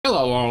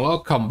Hello,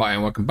 welcome by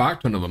and welcome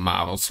back to another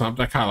Marvel Snap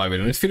Deck highlight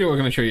video. In this video we're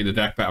going to show you the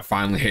deck that I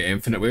finally hit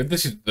Infinite with.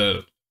 This is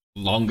the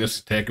longest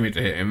it's taken me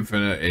to hit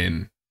Infinite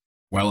in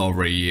well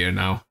over a year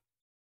now.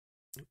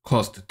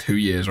 Close to 2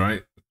 years,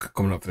 right?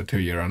 Coming up for the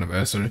 2-year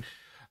anniversary.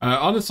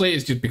 Honestly,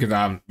 it's just because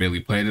I haven't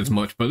really played as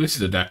much, but this is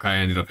the deck I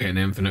ended up hitting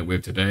Infinite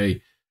with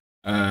today.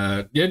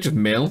 Yeah, just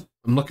mill.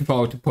 I'm looking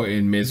forward to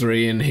putting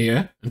Misery in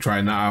here and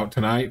trying that out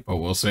tonight, but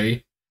we'll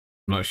see.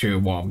 I'm not sure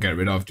what I'm getting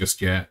rid of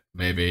just yet.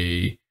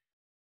 Maybe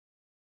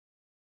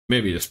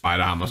the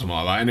Spider Ham or something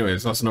like that.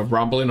 Anyways, that's enough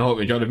rambling. I hope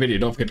you enjoyed the video.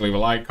 Don't forget to leave a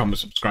like, comment,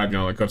 subscribe, and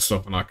all that good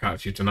stuff, and I'll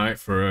catch you tonight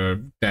for a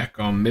deck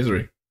on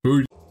Misery.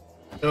 Peace.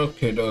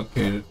 Okay.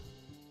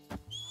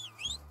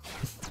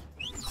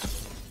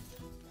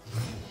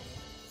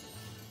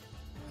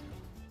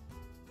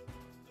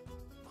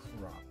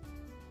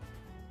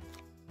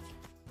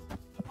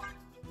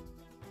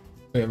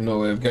 We have no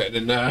way of getting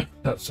in there.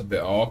 That's a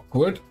bit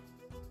awkward.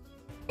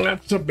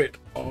 That's a bit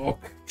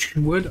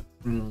awkward.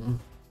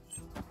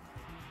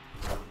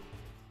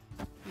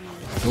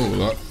 Oh,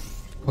 that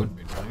could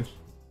be nice.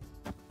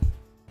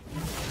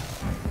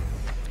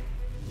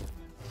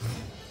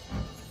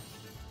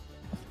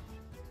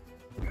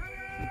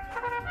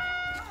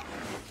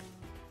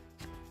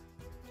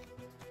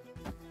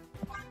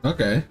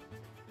 Okay.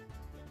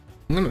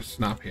 I'm gonna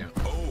snap here.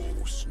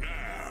 Oh,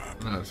 snap.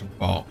 That's a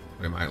bot.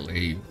 We might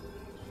leave.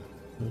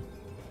 Here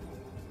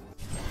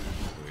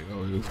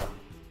we go.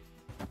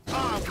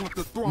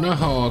 No,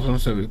 I was gonna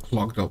say we've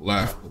clogged up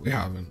left, but we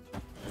haven't.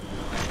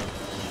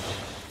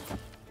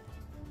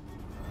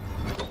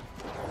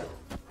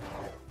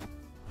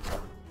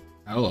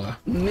 Hello.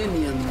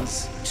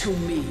 Minions to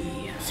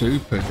me.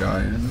 Super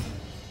giant.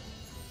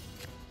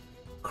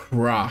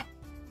 Crap.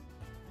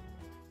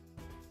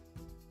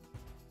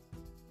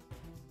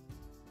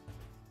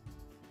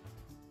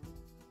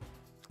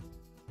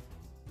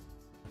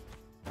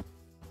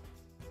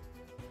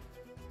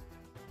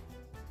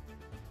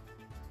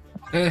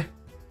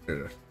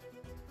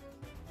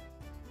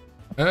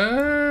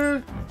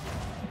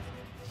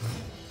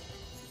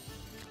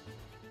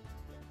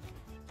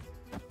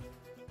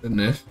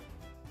 Goodness.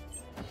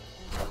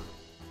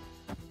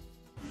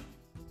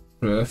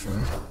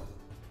 Perfect.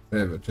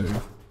 There it is.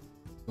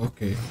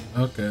 Okay.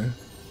 Okay.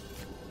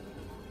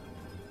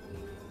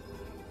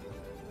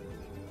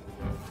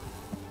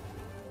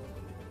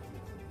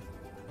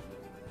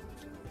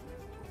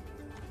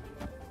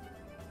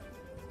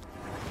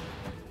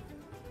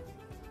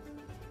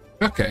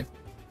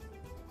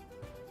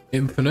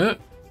 Infinite.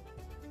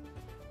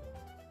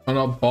 I'm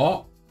not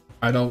bot.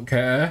 I don't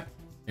care.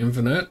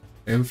 Infinite.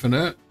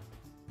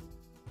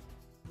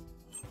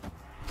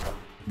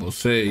 We'll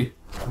see.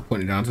 I'll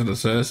put it down to the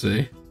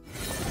Cersei.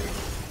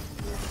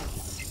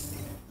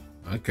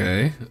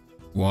 Okay.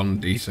 1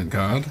 decent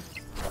card.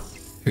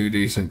 2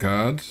 decent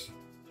cards.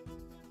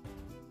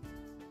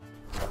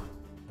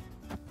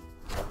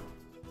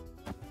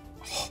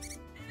 Oh.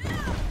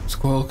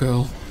 Squirrel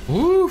Girl.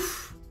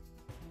 Woof!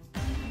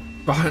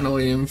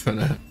 Finally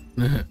Infinite.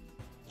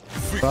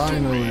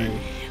 Finally.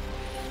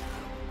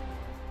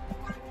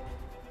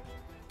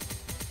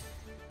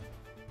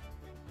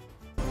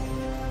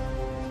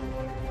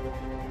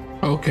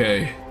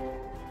 Okay.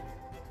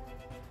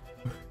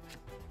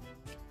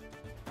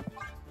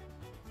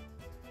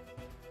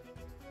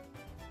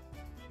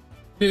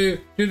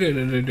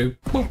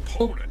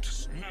 Opponent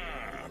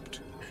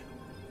snapped.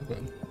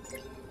 Okay.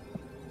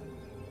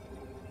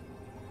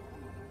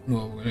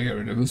 Well, we're gonna get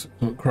rid of this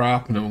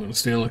crap, and then we're gonna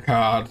steal a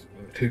card.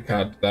 2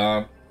 cards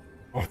down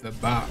off the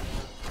bat.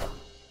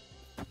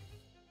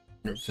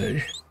 Let's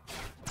see.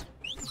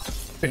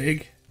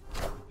 Big.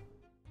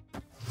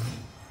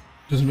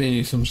 Doesn't mean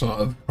he's some sort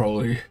of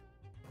probably.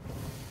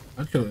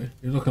 Actually,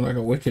 he's looking like a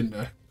Wiccan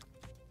deck.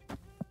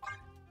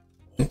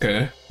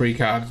 Okay, 3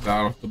 cards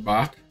down off the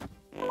bat.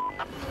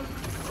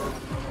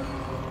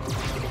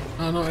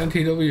 Oh, not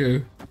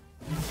NTW.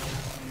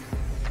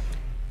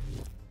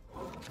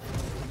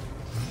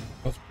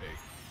 That's big.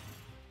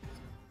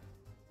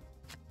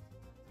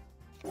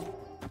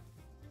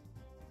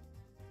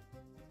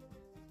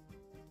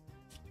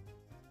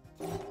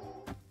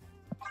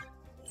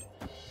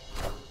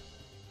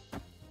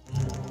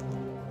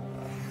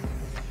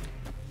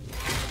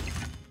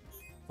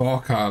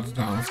 Four cards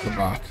down off the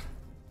bat.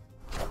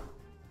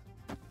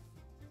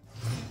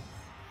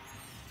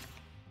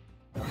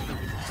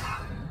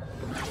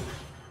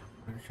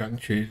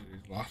 Shang-Chi's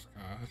his last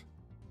card.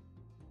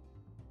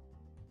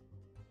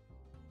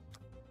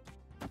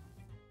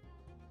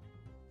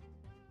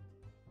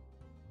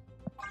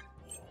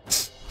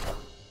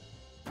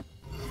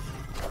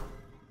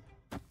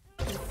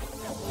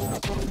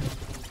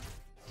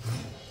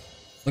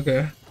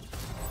 Okay.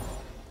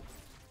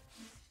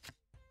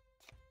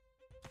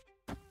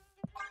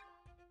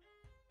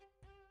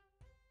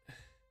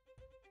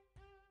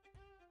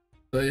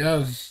 So he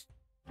has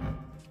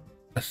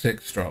a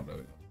 6 drop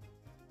though.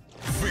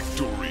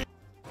 Victory.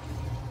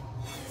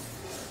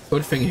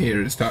 Good thing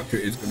here is statue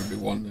is going to be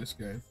 1 this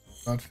game.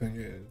 Bad thing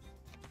is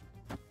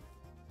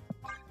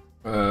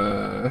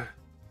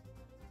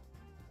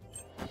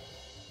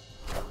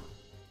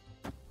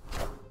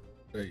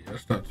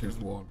Yes, that's just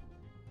one.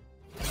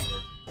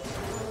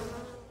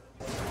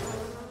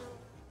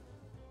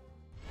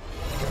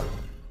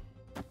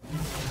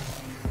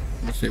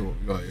 Let's see what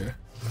we got here.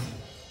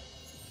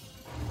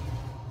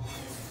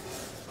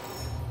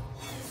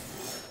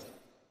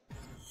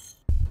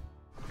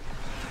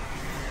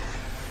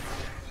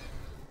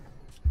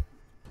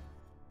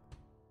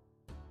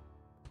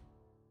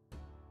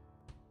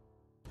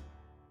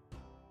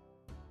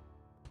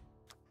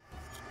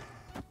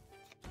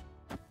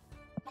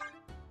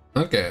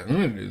 Okay, I'm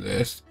gonna do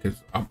this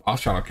because I'll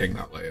Shadow King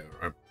that later,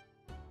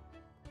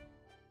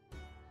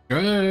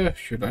 right?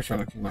 Should I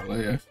Shadow King that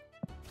later?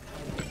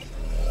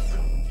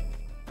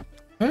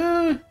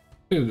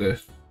 Do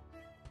this.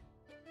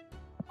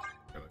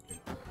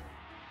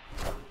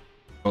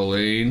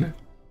 Pauline.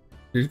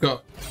 He's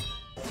got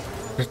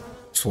just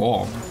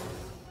Swarm.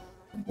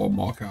 One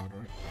more card,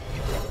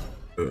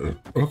 right?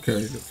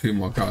 Okay, got 2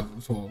 more cards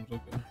and Swarms,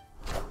 okay.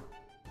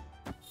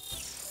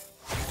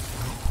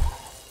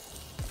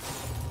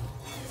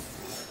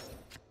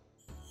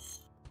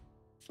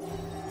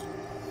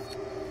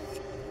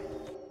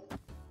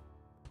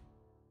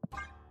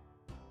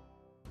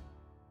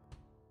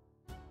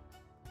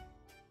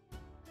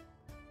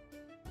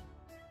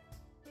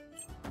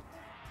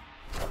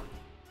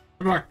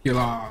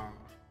 Dracula.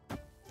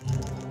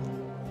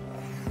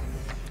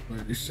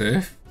 Where is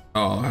safe?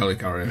 Oh,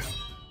 helicarrier.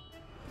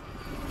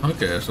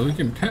 Okay, so we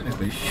can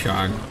technically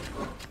shang.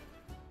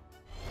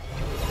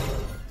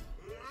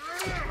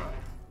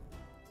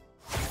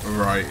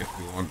 Right, if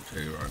we want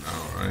to right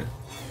now, right?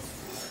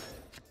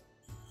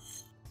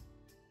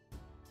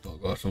 So I'll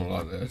go something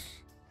like this.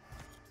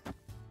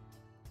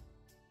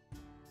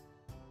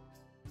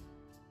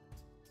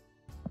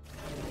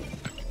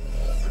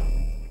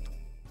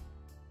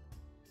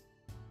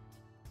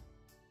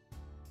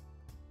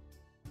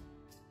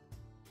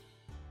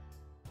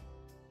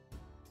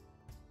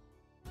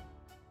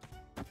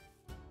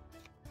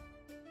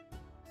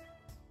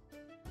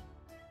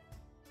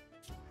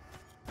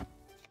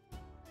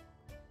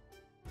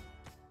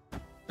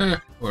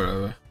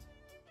 Whatever.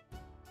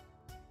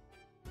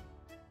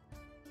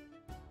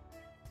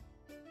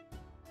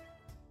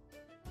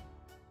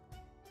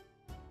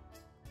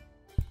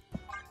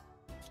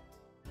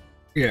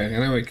 Yeah,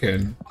 and then we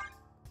can.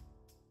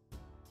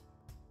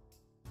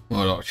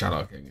 Well, not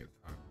Shadow King it.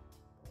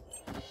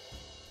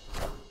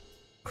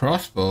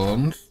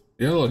 Crossbones,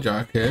 Yellow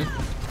Jacket,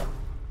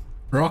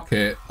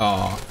 Rocket.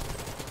 Oh.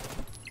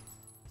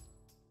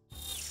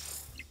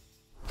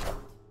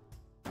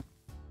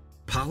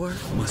 Power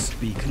must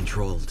be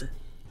controlled.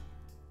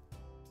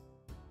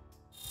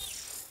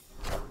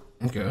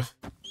 Okay.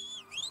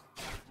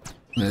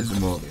 There's the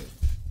Morgan.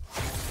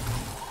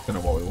 Don't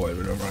know what we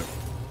wanted, right?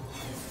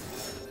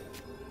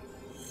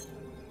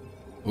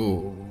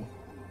 Ooh.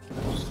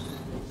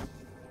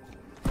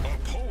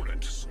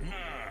 Opponent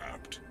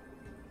snapped.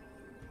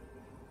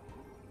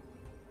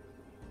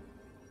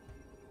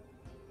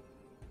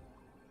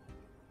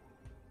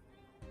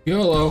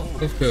 YOLO,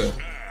 let's do it.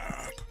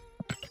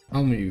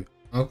 I'll mute.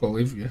 I'll go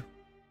with you.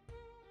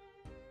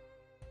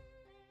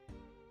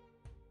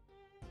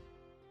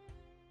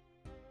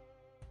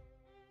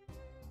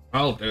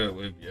 I'll do it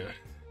with you.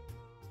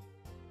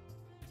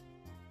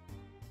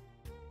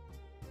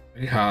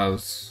 He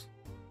has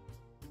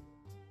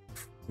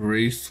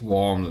 3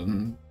 swarms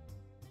and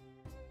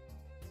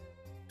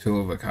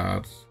 2 other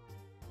cards.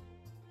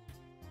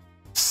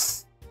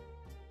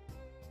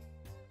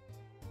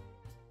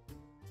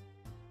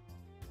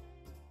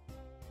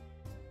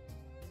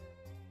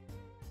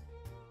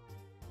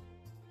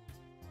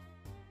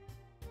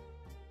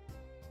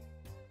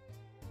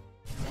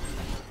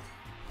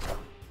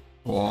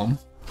 Swarm.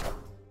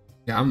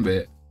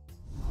 Gambit.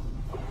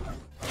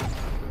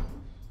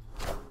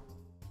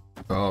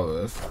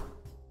 Colors.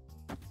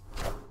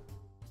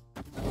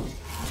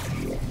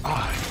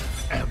 I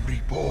am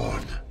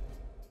reborn.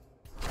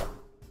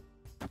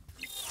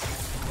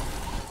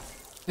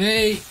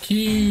 8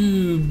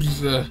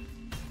 cubes.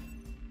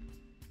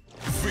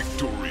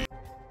 Victory.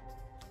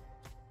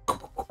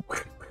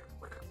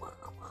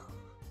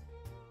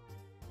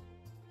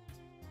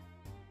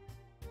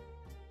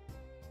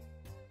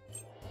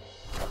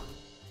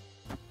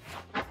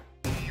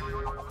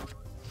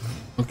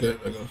 Okay,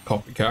 there goes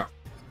copycat.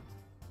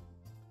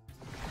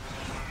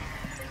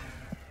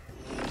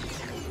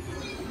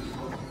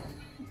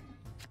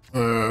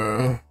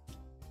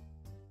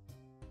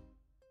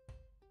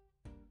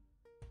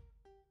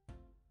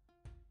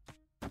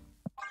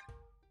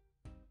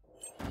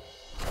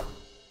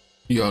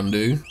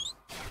 Yondu.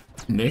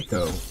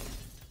 Nico.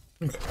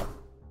 Okay.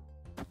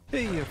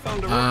 Hey, you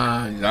found a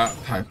That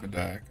type of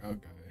deck.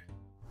 Okay.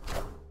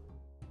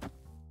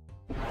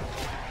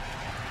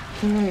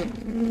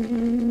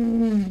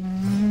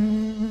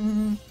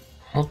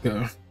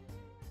 Okay.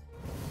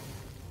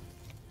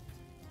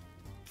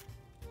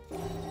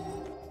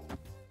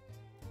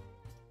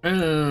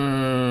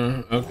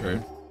 Okay.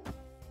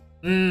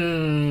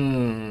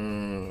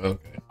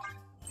 Okay.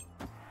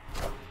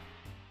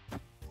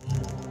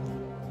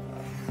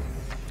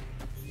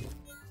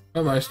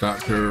 Bye bye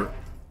Stature.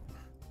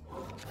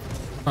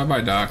 Bye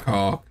bye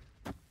Darkhawk.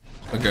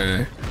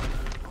 Okay.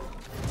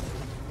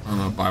 Oh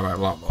no, bye bye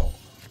Black Bolt.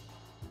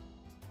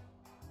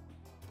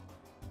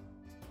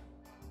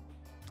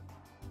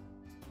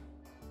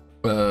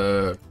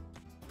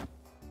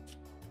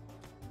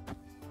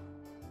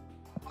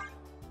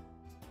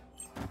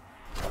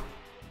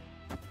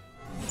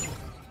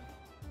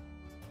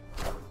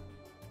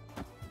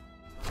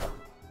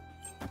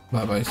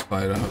 Bye bye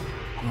Spider.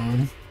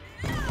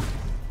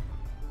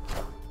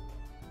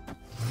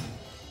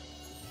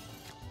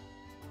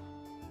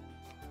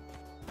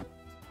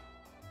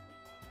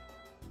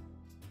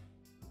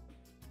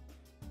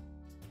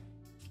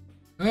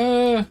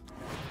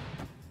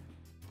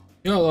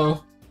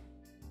 YOLO.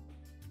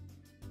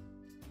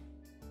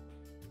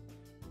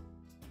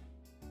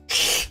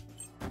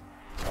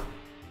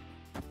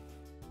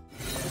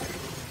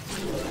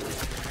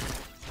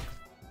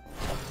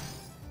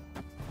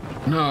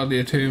 No,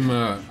 the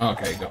Atuma.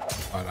 Okay, go.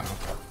 I don't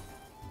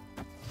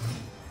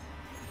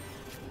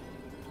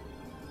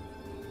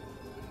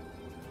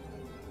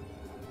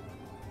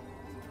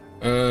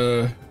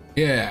know.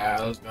 Yeah,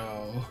 let's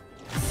go.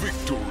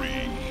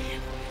 Victory.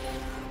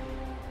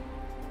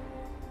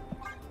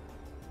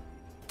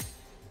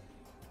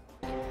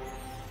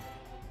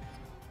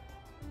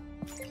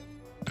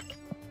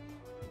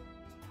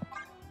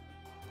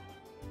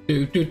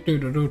 Do, do, do,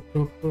 do, do,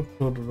 do, do,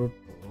 do, do.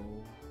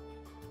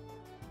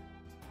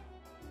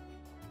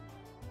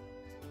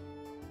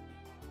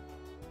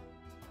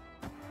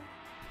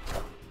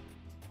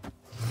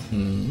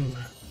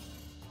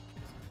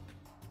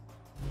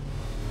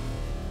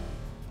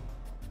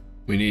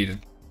 We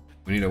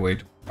need a way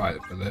to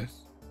fight for this.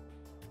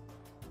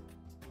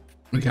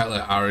 We can't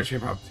let our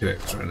ship have 2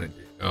 extra energy.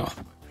 Oh.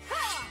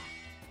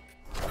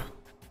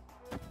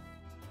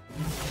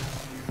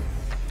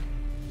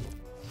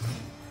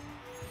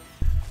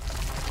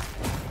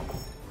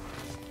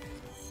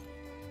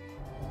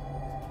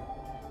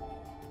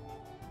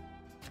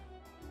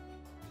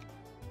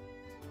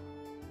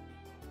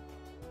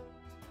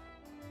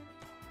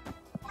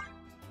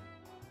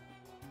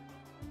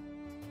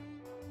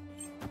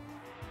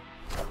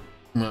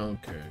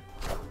 Okay.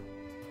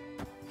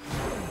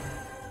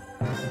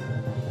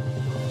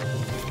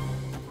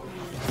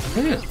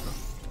 Yeah.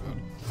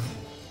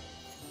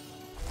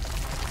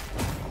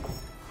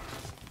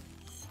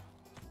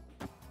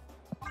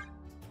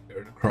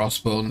 There's a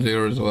crossbones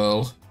here as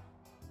well.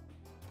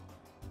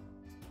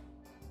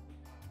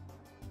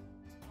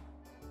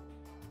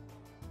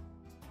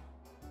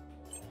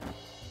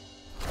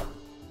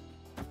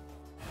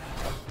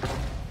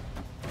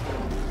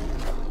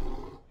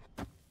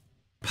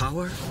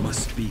 Power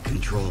must be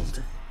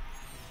controlled.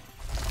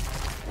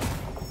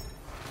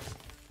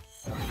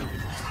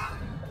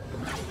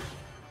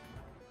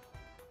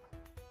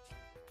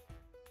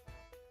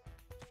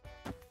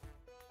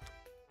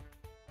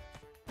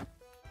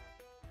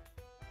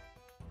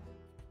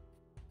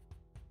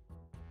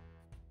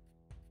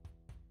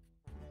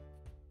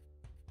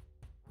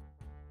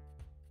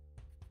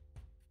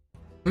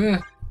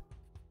 Yeah.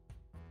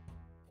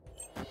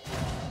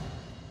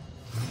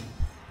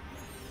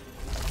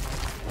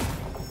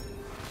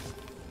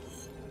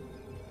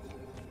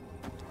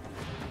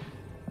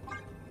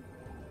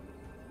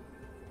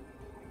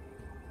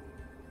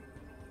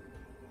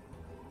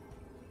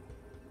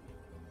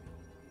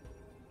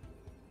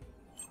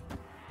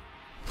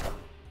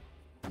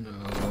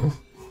 No.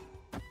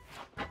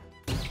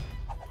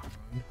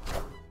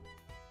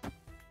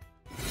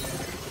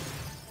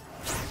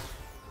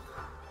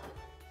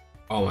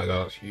 Oh my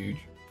god, that's huge.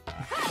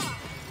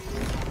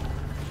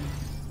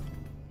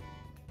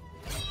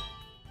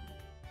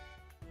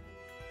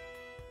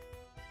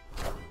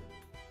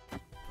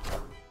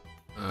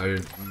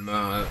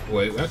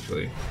 Wait,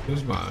 actually,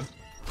 who's mine?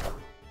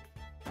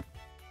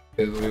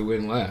 Because we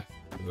win left.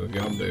 We're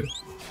gonna do.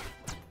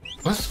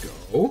 Let's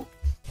go.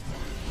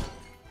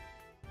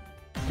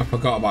 I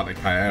forgot about the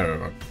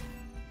Kyra.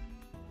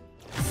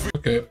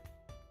 Okay.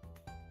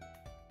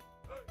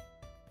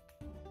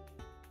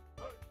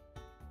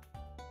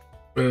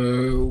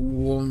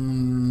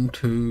 One,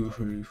 two,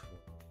 three, four.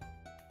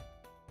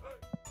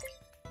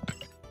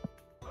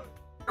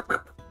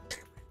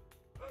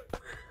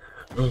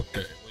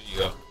 Okay, what you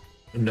got?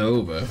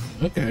 Nova.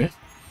 Okay.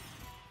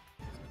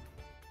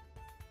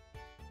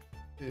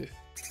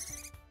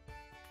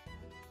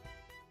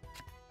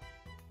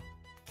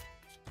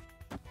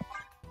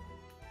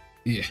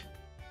 Yeah.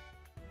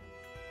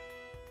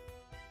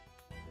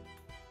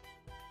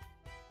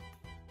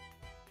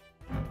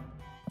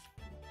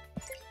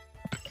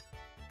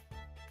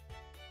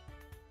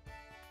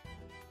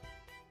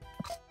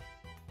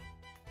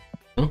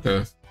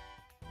 Okay.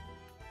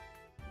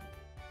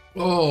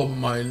 Oh,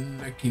 my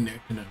necky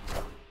neck now.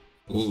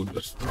 Ooh,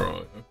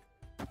 destroy.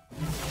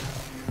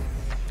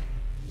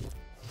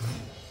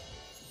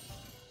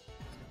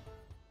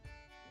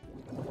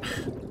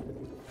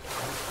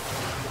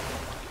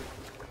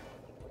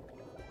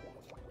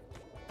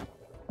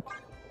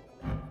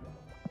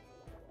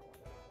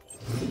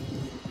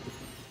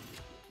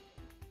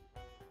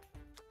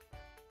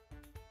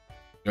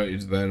 Got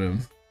his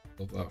venom.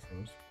 Love that for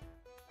us.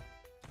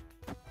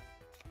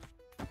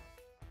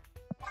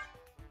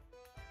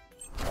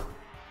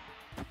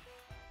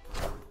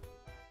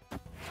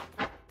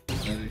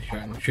 There's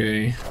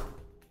Shang-Chi.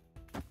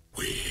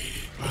 We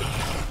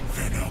are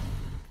Venom.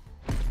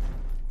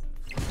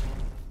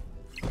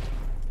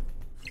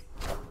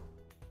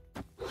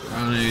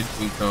 I need to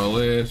tweak all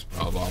this,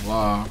 blah blah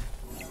blah.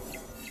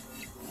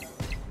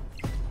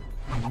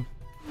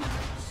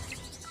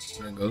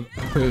 There goes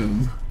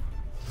boom.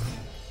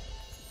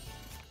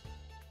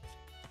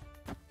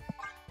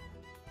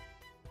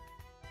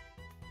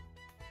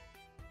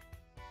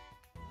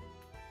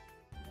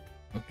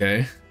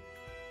 Okay.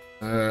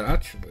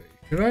 Actually,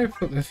 should I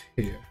put this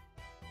here?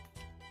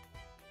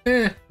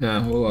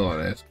 No, we'll go like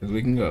this because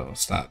we can go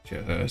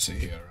statue Cersei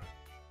here.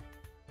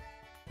 Right?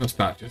 No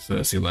statue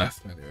Cersei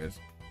left, anyways.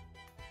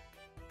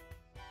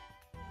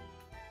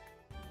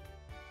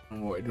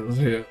 And what it does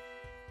here.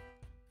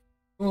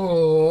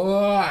 Oh,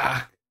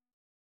 ah.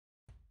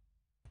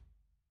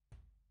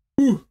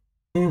 Ooh,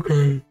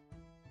 okay.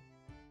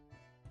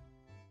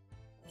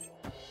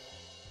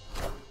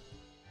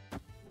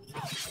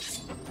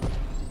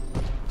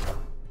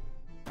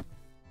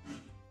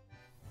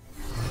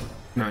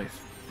 Nice.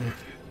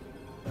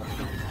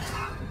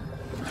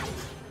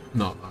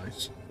 Not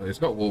nice. But it's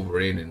got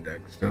Wolverine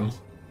index still.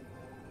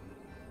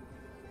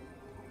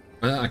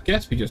 I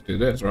guess we just do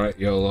this, right?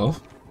 YOLO.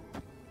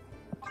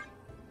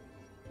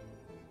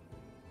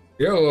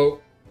 YOLO.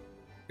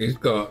 He's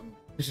got.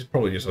 This is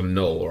probably just a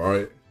null,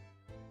 right?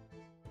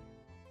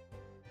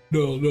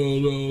 No, no,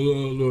 no,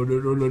 no, no,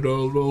 no, no,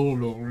 no, no,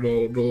 no,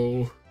 no,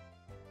 no.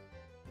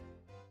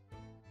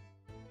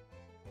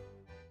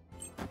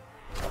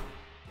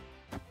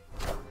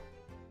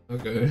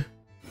 Okay.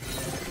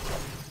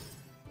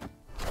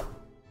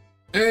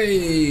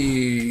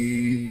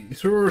 Hey,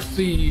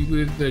 Cersei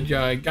with the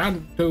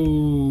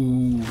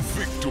Giganto.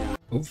 Victory.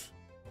 Oops.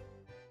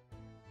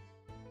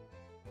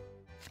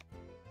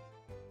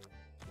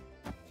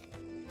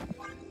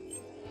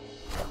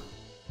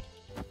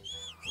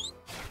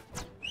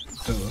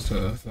 Still a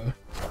surfer.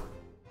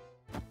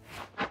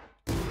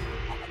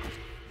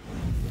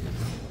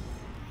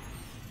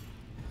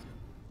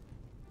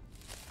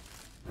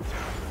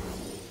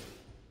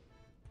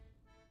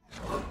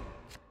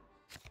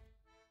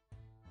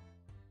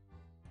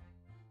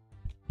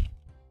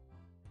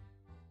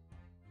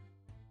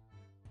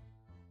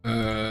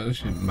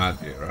 This is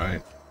magic,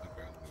 right?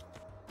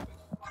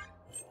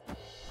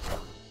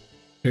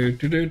 So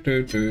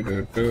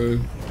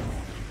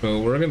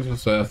we're against the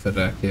surfer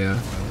deck here.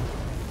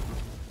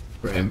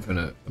 For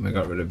infinite, and we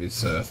got rid of his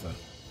surfer.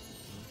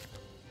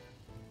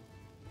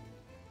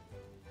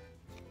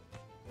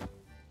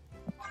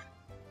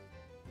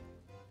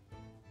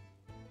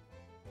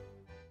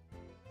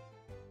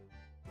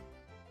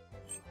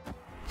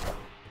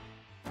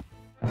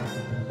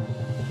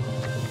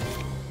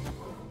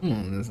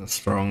 There's a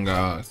strong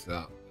artist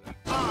out there.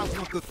 I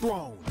want the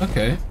throne.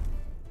 Okay.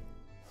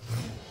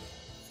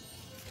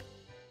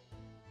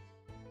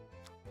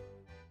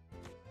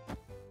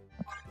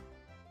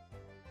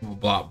 Well,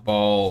 Black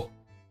Ball.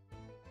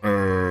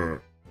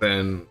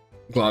 Then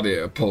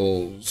Gladiator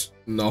pulls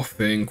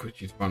nothing,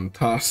 which is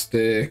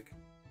fantastic.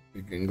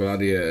 We can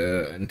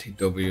Gladiator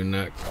NTW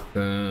next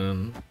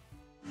turn.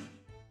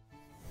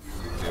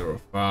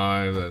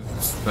 0-5,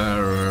 that's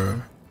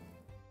Sarah.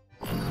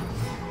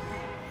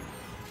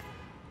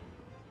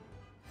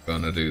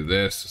 Gonna do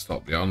this to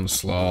stop the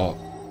onslaught.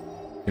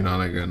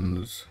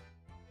 Shenanigans.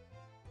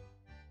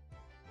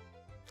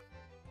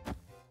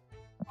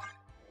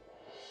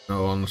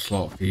 No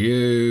onslaught for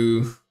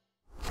you.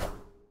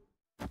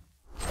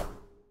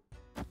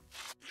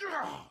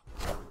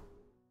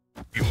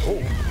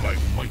 Behold my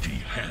mighty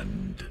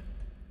hand.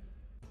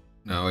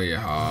 No, he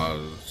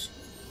has.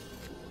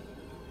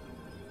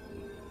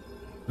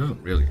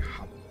 Doesn't really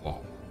have a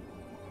lot.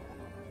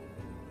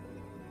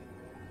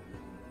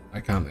 I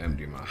can't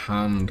empty my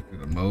hand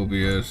because of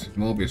Mobius. If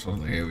Mobius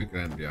wasn't here, we could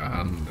empty our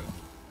hand and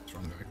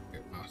strong guy could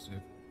get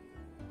massive.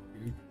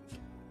 Huge.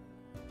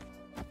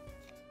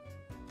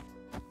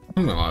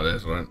 Something like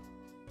this, right?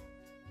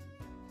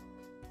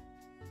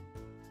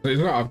 So he's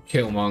got to have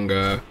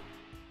Killmonger,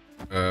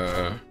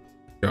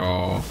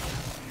 Shaw,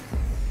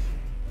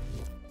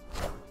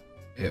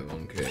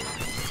 Hitmonkey,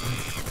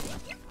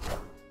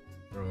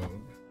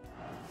 Rogue,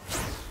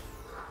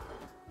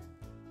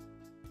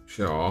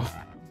 Shaw.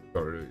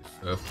 Got rid of his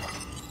stuff.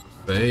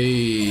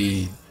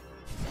 Fade.